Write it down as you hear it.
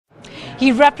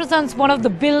He represents one of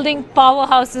the building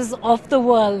powerhouses of the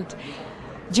world.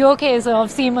 Joe Kaeser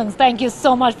of Siemens, thank you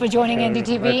so much for joining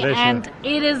NDTV. And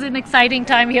it is an exciting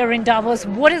time here in Davos.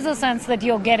 What is the sense that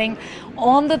you're getting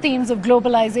on the themes of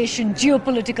globalization,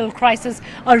 geopolitical crisis,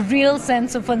 a real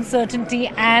sense of uncertainty?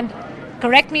 And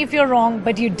correct me if you're wrong,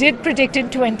 but you did predict in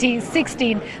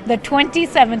 2016 that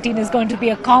 2017 is going to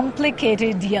be a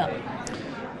complicated year.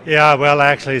 Yeah, well, I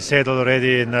actually said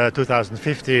already in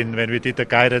 2015 when we did the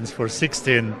guidance for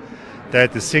 16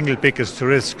 that the single biggest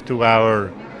risk to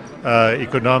our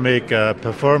economic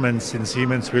performance in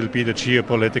Siemens will be the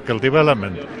geopolitical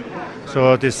development.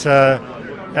 So this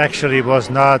actually was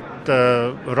not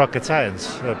rocket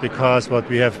science because what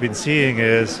we have been seeing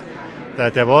is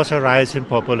that there was a rise in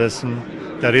populism,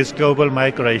 there is global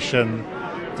migration,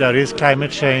 there is climate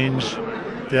change,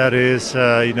 there is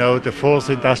the fourth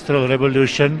industrial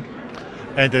revolution,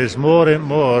 and there is more and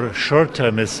more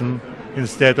short-termism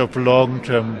instead of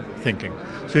long-term thinking.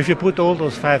 So if you put all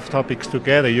those 5 topics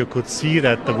together, you could see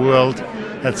that the world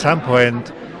at some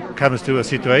point comes to a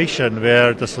situation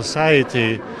where the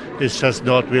society is just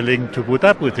not willing to put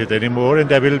up with it anymore, and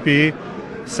there will be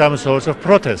some sorts of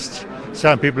protests.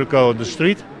 Some people go on the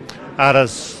street,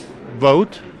 others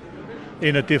vote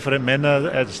in a different manner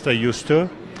as they used to,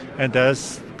 and that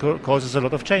causes a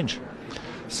lot of change.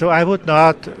 So I would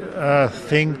not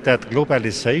think that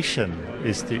globalization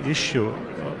is the issue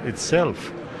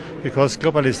itself, because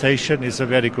globalization is a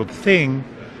very good thing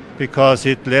because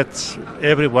it lets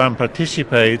everyone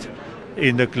participate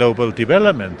in the global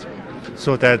development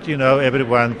so that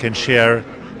everyone can share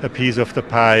a piece of the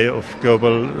pie of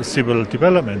global civil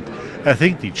development. I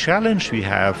think the challenge we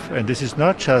have, and this is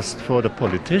not just for the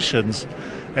politicians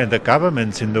and the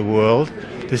governments in the world,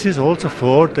 this is also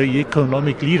for the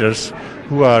economic leaders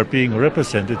who are being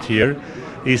represented here,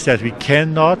 is that we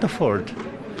cannot afford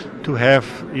to have,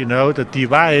 the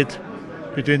divide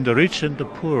between the rich and the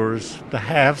poor, the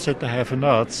haves and the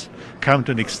have-nots, come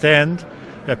to an extent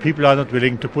that people are not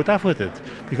willing to put up with it.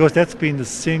 Because that's been the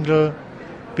single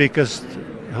biggest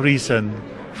reason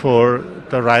for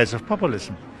the rise of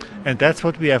populism. And that's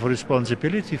what we have a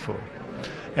responsibility for.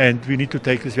 And we need to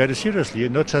take this very seriously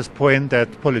and not just point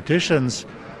at politicians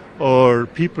or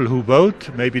people who vote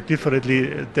maybe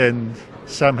differently than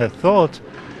some have thought.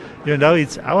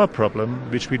 It's our problem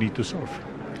which we need to solve.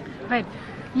 Right.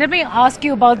 Let me ask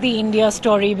you about the India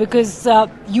story, because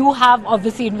you have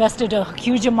obviously invested a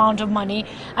huge amount of money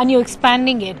and you're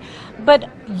expanding it. But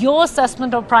your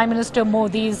assessment of Prime Minister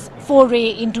Modi's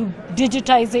foray into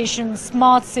digitization,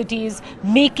 smart cities,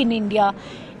 Make in India,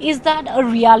 is that a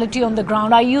reality on the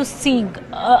ground? Are you seeing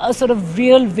a sort of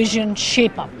real vision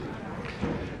shape up?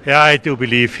 Yeah, I do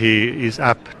believe he is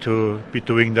up to be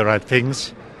doing the right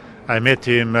things. I met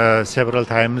him several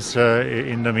times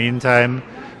in the meantime.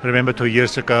 Remember 2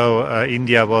 years ago,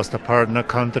 India was the partner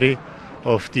country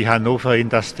of the Hanover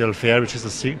Industrial Fair, which is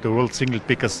the world's single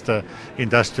biggest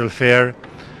industrial fair.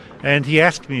 And he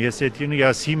asked me, he said,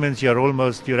 Siemens,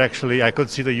 I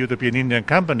consider you to be an Indian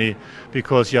company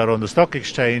because you are on the stock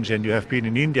exchange and you have been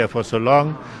in India for so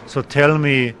long. So tell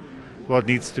me what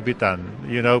needs to be done,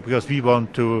 because we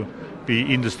want to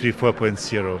be Industry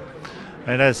 4.0.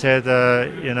 And I said,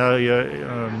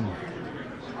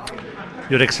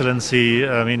 Your Excellency,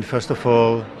 first of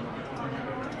all,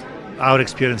 our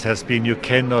experience has been you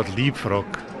cannot leapfrog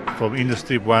from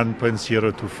Industry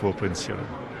 1.0 to 4.0.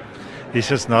 It's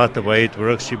just not the way it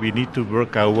works. We need to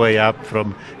work our way up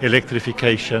from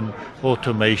electrification,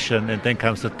 automation, and then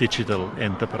comes the digital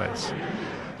enterprise.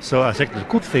 So I think the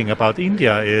good thing about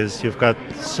India is you've got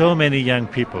so many young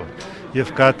people.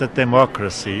 You've got the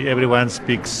democracy. Everyone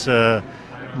speaks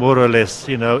more or less,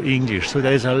 English. So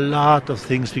there is a lot of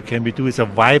things we can do. It's a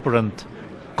vibrant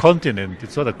continent.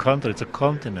 It's not a country, it's a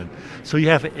continent. So you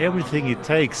have everything it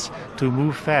takes to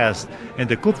move fast. And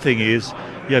the good thing is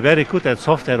you're very good at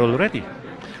software already.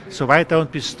 So why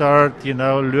don't we start,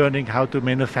 learning how to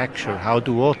manufacture, how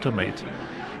to automate?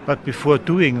 But before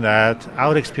doing that,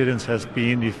 our experience has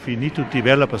been if we need to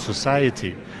develop a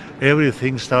society,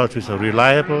 everything starts with a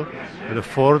reliable, an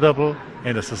affordable,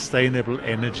 and a sustainable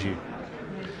energy.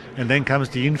 And then comes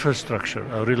the infrastructure,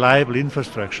 a reliable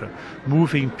infrastructure,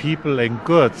 moving people and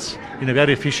goods in a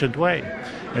very efficient way.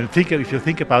 And if you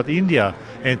think about India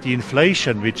and the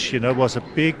inflation, which was a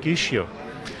big issue,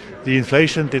 the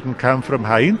inflation didn't come from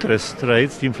high interest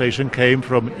rates. The inflation came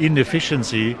from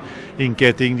inefficiency in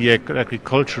getting the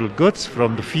agricultural goods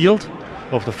from the field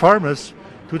of the farmers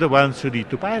to the ones who need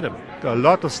to buy them. A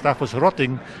lot of stuff was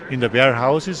rotting in the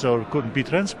warehouses or couldn't be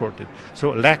transported.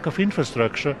 So lack of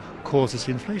infrastructure causes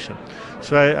inflation.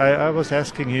 So I was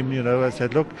asking him, I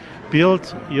said, look,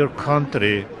 build your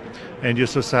country and your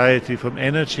society from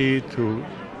energy to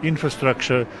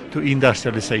infrastructure to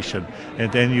industrialization.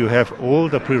 And then you have all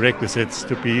the prerequisites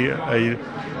to be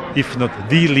if not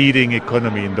the leading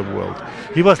economy in the world.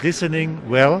 He was listening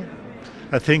well.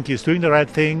 I think he's doing the right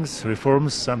things.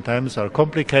 Reforms sometimes are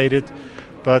complicated,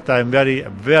 but I'm very,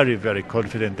 very, very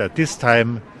confident that this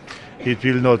time it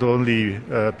will not only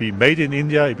be made in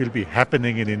India, it will be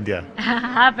happening in India.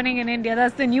 Happening in India.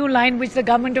 That's the new line which the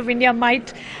government of India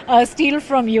might steal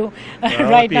from you.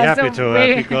 I'll be happy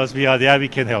to, because we are there, we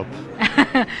can help.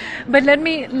 But let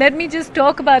me just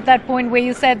talk about that point where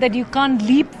you said that you can't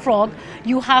leapfrog,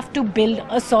 you have to build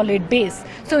a solid base.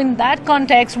 So in that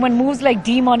context, when moves like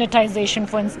demonetisation,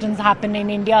 for instance, happen in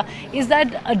India, is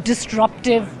that a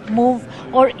disruptive move,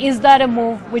 or is that a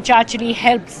move which actually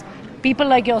helps people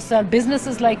like yourself,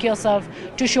 businesses like yourself,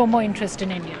 to show more interest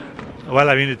in India? Well,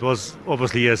 I mean, it was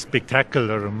obviously a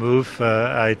spectacular move.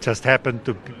 I just happened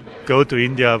to go to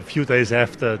India a few days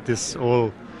after this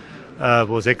all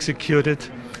was executed.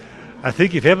 I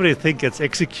think if everything gets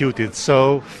executed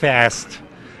so fast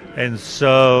and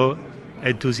so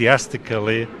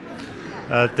enthusiastically,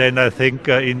 then I think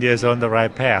India is on the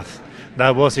right path.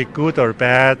 Now, was it good or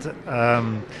bad?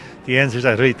 The answer is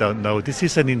I really don't know. This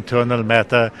is an internal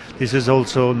matter. This is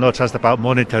also not just about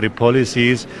monetary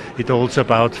policies. It's also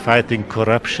about fighting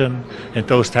corruption and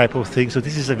those type of things. So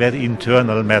this is a very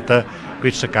internal matter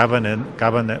which the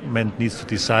government needs to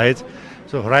decide.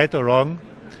 So right or wrong,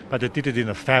 but they did it in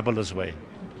a fabulous way.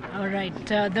 All right.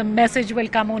 The message will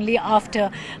come only after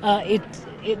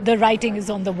the writing is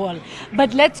on the wall.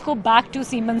 But let's go back to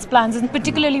Siemens' plans, and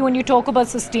particularly when you talk about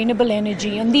sustainable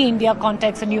energy in the India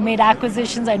context, and you made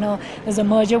acquisitions. I know there's a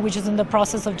merger which is in the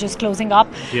process of just closing up.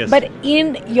 Yes. But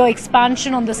in your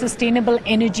expansion on the sustainable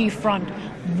energy front,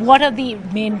 what are the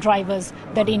main drivers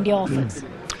that India offers?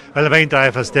 Well, the main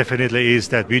drivers definitely is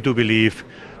that we do believe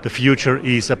the future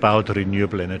is about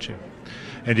renewable energy.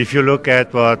 And if you look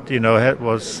at what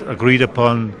was agreed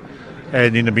upon,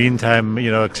 and in the meantime,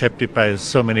 accepted by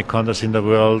so many countries in the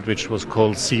world, which was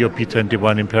called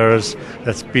COP21 in Paris,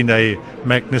 that's been a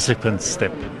magnificent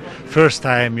step. First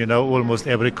time, almost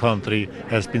every country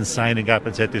has been signing up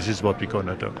and said, this is what we're going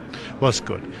to do. Was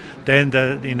good. Then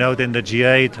the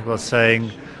G8 was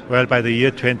saying, well, by the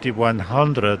year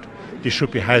 2100, this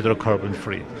should be hydrocarbon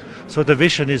free. So the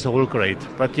vision is all great.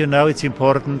 But, it's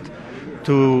important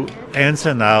to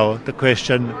answer now the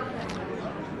question,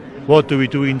 what do we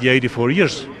do in the 84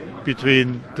 years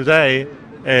between today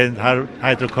and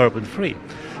hydrocarbon free?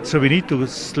 So we need to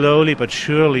slowly but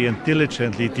surely and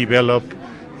diligently develop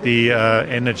the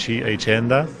energy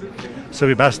agenda. So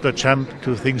we must not jump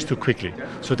to things too quickly.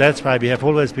 So that's why we have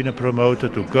always been a promoter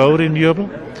to go renewable,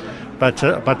 but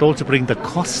also bring the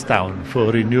costs down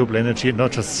for renewable energy,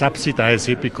 not just subsidize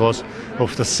it because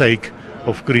of the sake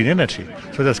of green energy.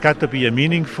 So there's got to be a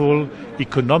meaningful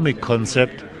economic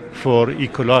concept for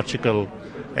ecological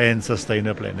and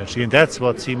sustainable energy, and that's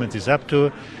what Siemens is up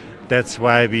to. That's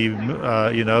why we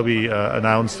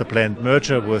announced a planned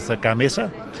merger with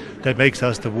Kaeser. That makes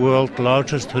us the world's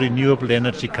largest renewable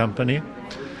energy company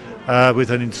with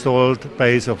an installed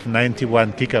base of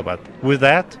 91 gigawatt. With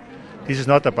that, this is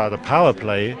not about a power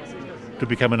play to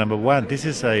become a number one. This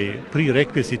is a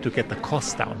prerequisite to get the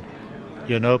cost down,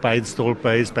 by installed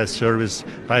base, by service,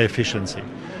 by efficiency.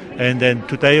 And then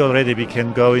today already we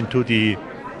can go into the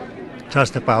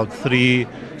just about 3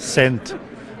 cents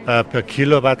per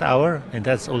kilowatt hour, and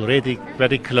that's already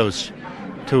very close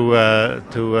to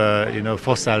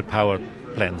fossil power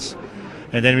plants.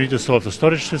 And then we need to solve the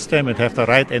storage system and have the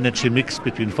right energy mix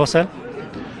between fossil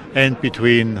and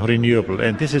between renewable.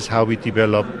 And this is how we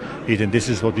develop it, and this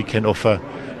is what we can offer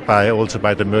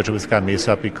by the merger with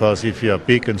Kaeser, because if you are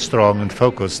big and strong and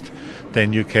focused,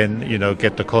 then you can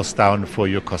get the cost down for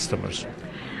your customers.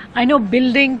 I know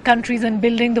building countries and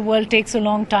building the world takes a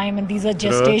long time, and these are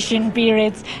gestation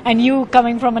periods. And you,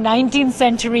 coming from a 19th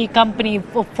century company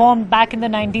formed back in the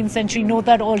 19th century, know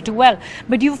that all too well.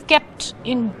 But you've kept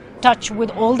in touch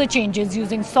with all the changes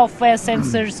using software,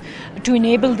 sensors to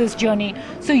enable this journey.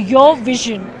 So your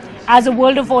vision, as a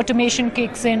world of automation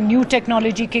kicks in, new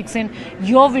technology kicks in,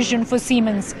 your vision for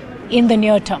Siemens in the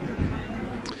near term?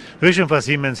 Vision for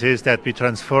Siemens is that we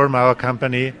transform our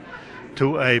company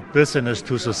to a business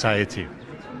to society.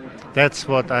 That's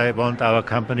what I want our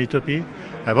company to be.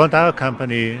 I want our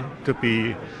company to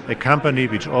be a company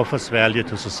which offers value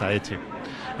to society.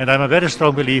 And I'm a very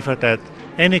strong believer that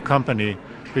any company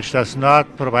which does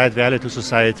not provide value to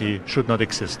society should not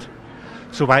exist.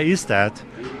 So why is that?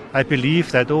 I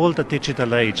believe that all the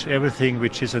digital age, everything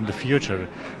which is in the future,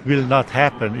 will not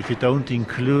happen if you don't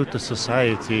include the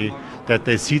society, that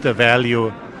they see the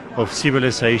value of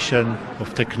civilization,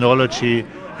 of technology,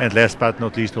 and last but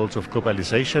not least also of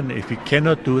globalization. If we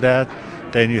cannot do that,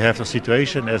 then you have a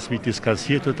situation as we discuss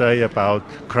here today about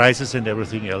crisis and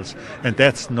everything else. And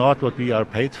that's not what we are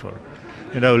paid for.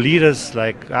 Leaders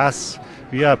like us,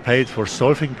 we are paid for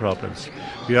solving problems.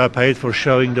 We are paid for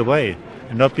showing the way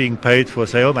and not being paid for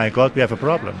say, oh my God, we have a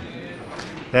problem.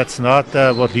 That's not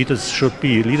what leaders should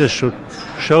be. Leaders should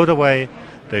show the way.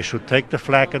 They should take the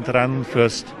flag and run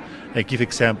first and give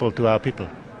example to our people.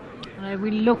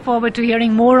 We look forward to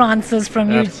hearing more answers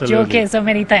from you, Joe Kaeser.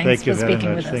 Many thanks for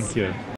speaking with us. Thank you.